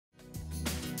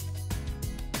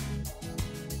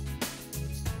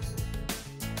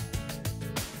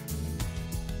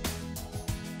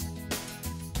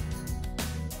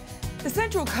The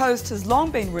Central Coast has long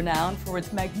been renowned for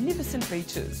its magnificent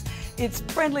beaches, its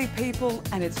friendly people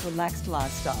and its relaxed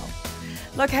lifestyle.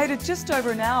 Located just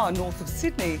over an hour north of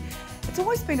Sydney, it's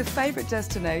always been a favourite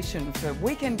destination for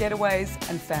weekend getaways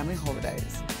and family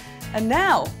holidays. And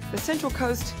now, the Central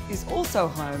Coast is also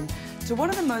home to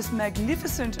one of the most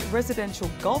magnificent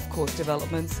residential golf course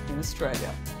developments in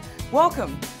Australia.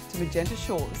 Welcome to Magenta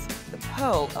Shores, the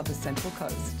pearl of the Central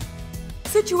Coast.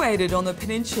 Situated on the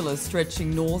peninsula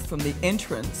stretching north from the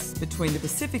entrance between the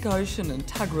Pacific Ocean and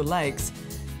Tuggerah Lakes,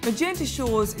 Magenta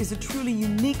Shores is a truly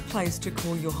unique place to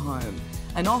call your home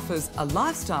and offers a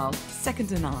lifestyle second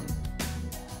to none.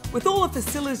 With all the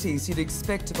facilities you'd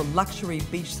expect of a luxury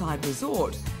beachside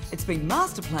resort, it's been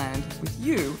master planned with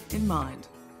you in mind.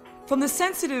 From the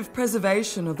sensitive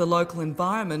preservation of the local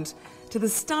environment to the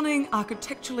stunning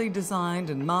architecturally designed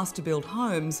and master-built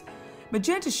homes,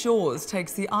 Magenta Shores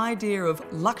takes the idea of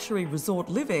luxury resort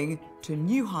living to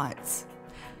new heights.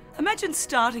 Imagine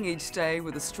starting each day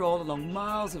with a stroll along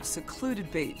miles of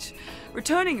secluded beach,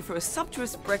 returning for a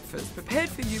sumptuous breakfast prepared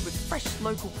for you with fresh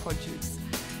local produce,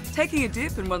 taking a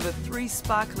dip in one of the 3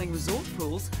 sparkling resort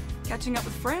pools, catching up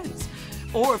with friends,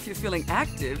 or if you're feeling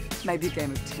active, maybe a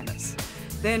game of tennis.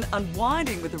 Then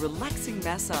unwinding with a relaxing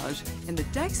massage in the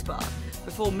day spa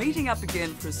before meeting up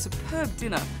again for a superb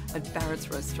dinner at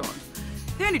Barrett's restaurant.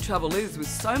 The only trouble is, with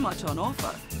so much on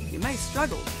offer, you may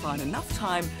struggle to find enough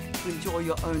time to enjoy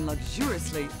your own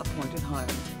luxuriously appointed home.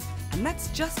 And that's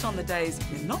just on the days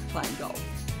you're not playing golf.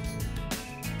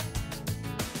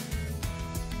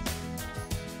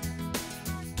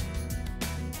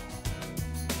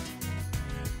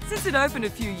 Since it opened a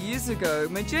few years ago,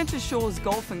 Magenta Shores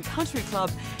Golf and Country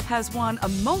Club has won a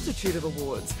multitude of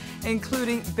awards,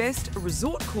 including Best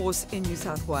Resort Course in New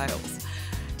South Wales.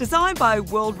 Designed by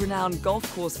world-renowned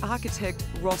golf course architect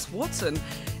Ross Watson,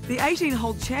 the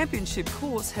 18-hole championship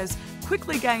course has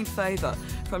quickly gained favour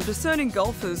from discerning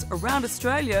golfers around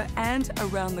Australia and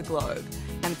around the globe,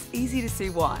 and it's easy to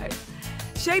see why.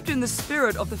 Shaped in the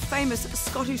spirit of the famous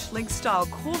Scottish links-style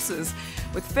courses,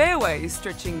 with fairways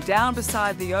stretching down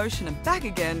beside the ocean and back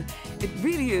again, it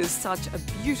really is such a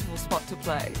beautiful spot to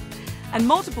play. And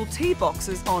multiple tee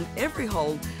boxes on every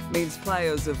hole means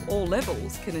players of all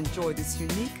levels can enjoy this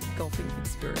unique golfing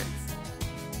experience.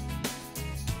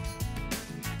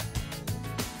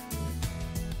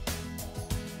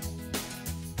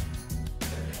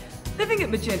 Living at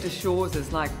Magenta Shores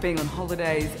is like being on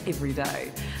holidays every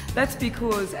day. That's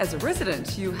because as a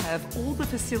resident, you have all the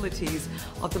facilities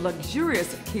of the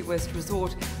luxurious Key West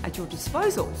resort at your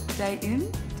disposal, day in,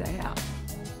 day out.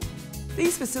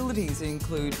 These facilities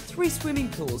include 3 swimming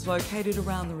pools located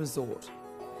around the resort.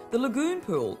 The Lagoon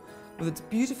Pool, with its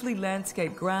beautifully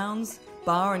landscaped grounds,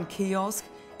 bar and kiosk,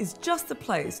 is just the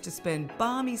place to spend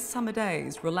balmy summer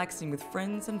days relaxing with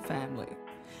friends and family.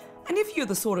 And if you're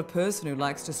the sort of person who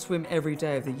likes to swim every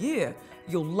day of the year,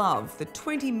 you'll love the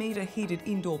 20-metre heated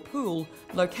indoor pool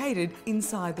located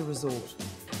inside the resort.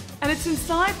 And it's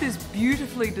inside this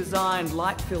beautifully designed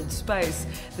light-filled space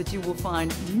that you will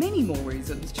find many more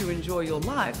reasons to enjoy your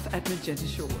life at Magenta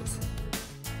Shores.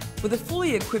 With a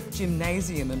fully equipped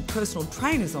gymnasium and personal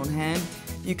trainers on hand,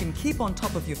 you can keep on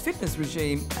top of your fitness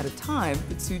regime at a time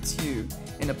that suits you,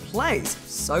 in a place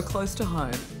so close to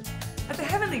home. At the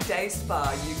Heavenly Day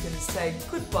Spa, you can say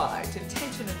goodbye to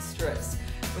tension and stress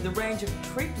with a range of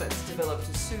treatments developed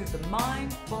to soothe the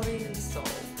mind, body and soul,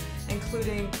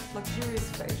 including luxurious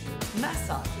facials,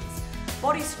 massages,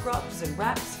 body scrubs and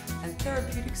wraps, and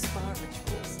therapeutic spa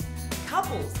rituals.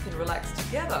 Couples can relax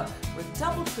together with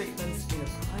double treatments in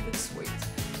a private suite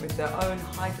with their own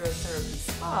hydrotherapy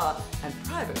spa and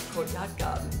private courtyard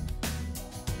garden.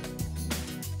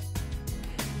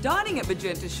 Dining at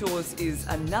Magenta Shores is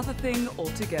another thing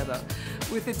altogether.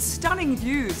 With its stunning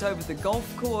views over the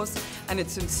golf course and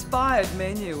its inspired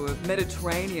menu of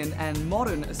Mediterranean and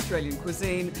modern Australian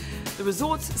cuisine, the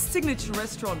resort's signature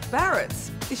restaurant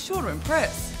Barrett's is sure to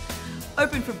impress.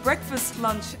 Open for breakfast,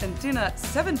 lunch and dinner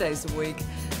 7 days a week,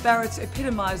 Barrett's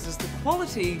epitomises the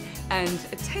quality and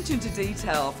attention to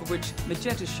detail for which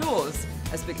Magenta Shores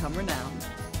has become renowned.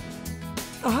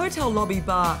 The hotel lobby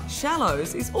bar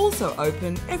Shallows is also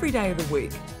open every day of the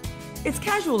week. Its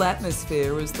casual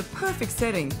atmosphere is the perfect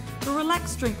setting for a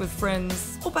relaxed drink with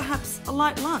friends or perhaps a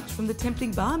light lunch from the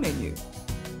tempting bar menu.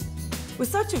 With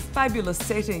such a fabulous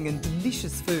setting and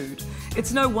delicious food,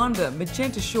 it's no wonder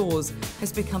Magenta Shores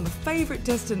has become a favourite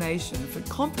destination for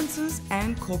conferences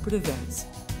and corporate events.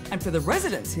 And for the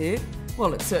residents here,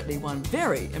 well, it's certainly one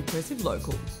very impressive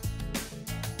local.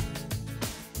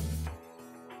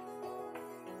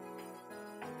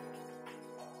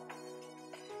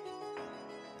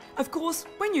 Of course,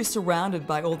 when you're surrounded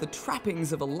by all the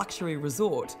trappings of a luxury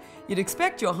resort, you'd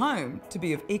expect your home to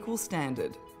be of equal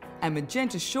standard. At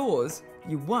Magenta Shores,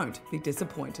 you won't be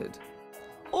disappointed.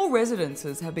 All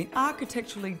residences have been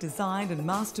architecturally designed and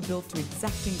master-built to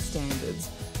exacting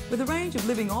standards, with a range of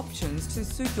living options to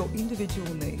suit your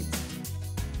individual needs.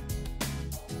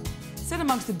 Set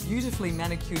amongst the beautifully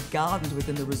manicured gardens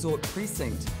within the resort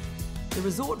precinct, the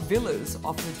resort villas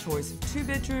offer a choice of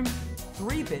 2-bedroom,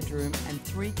 3-bedroom and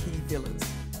 3-key villas.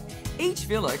 Each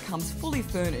villa comes fully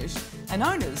furnished and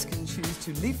owners can choose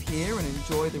to live here and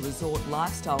enjoy the resort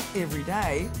lifestyle every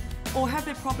day, or have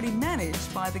their property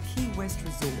managed by the Key West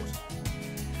Resort.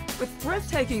 With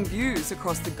breathtaking views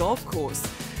across the golf course,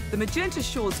 the Magenta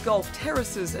Shores golf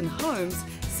terraces and homes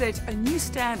set a new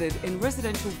standard in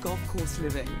residential golf course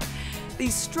living.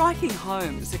 These striking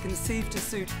homes are conceived to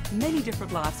suit many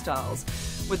different lifestyles,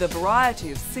 with a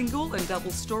variety of single and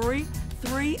double story,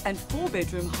 3 and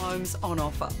 4-bedroom homes on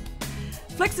offer.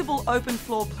 Flexible open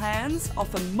floor plans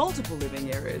offer multiple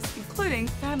living areas, including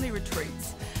family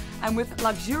retreats. And with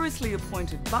luxuriously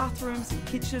appointed bathrooms and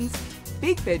kitchens,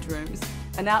 big bedrooms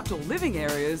and outdoor living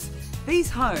areas, these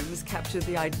homes capture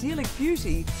the idyllic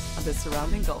beauty of the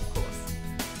surrounding golf course.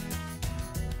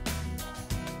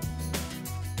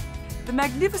 The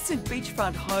magnificent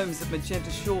beachfront homes at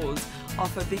Magenta Shores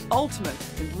offer the ultimate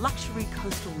in luxury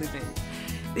coastal living.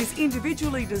 These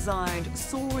individually designed,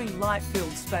 soaring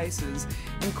light-filled spaces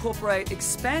incorporate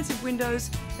expansive windows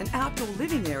and outdoor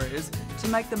living areas to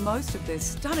make the most of their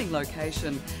stunning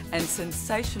location and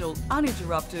sensational,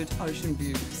 uninterrupted ocean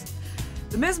views.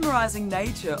 The mesmerising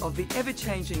nature of the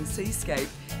ever-changing seascape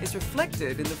is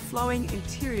reflected in the flowing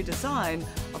interior design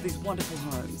of these wonderful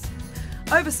homes.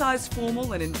 Oversized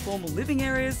formal and informal living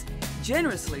areas,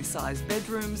 generously sized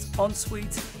bedrooms,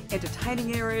 en-suites,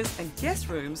 entertaining areas and guest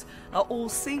rooms are all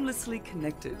seamlessly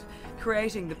connected,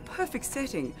 creating the perfect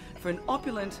setting for an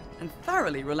opulent and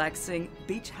thoroughly relaxing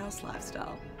beach house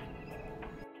lifestyle.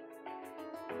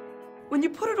 When you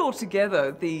put it all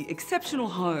together, the exceptional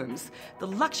homes, the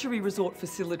luxury resort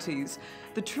facilities,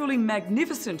 the truly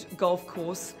magnificent golf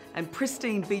course and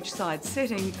pristine beachside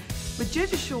setting,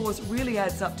 Magenta Shores really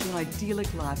adds up to an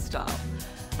idyllic lifestyle.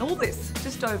 And all this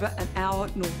just over an hour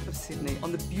north of Sydney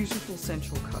on the beautiful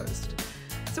Central Coast.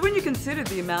 So when you consider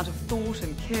the amount of thought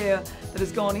and care that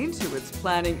has gone into its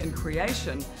planning and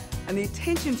creation, and the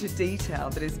attention to detail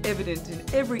that is evident in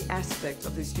every aspect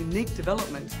of this unique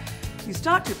development, you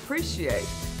start to appreciate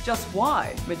just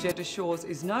why Magenta Shores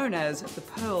is known as the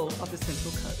Pearl of the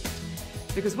Central Coast.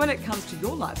 Because when it comes to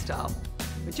your lifestyle,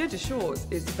 Magenta Shores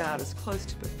is about as close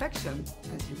to perfection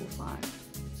as you will find.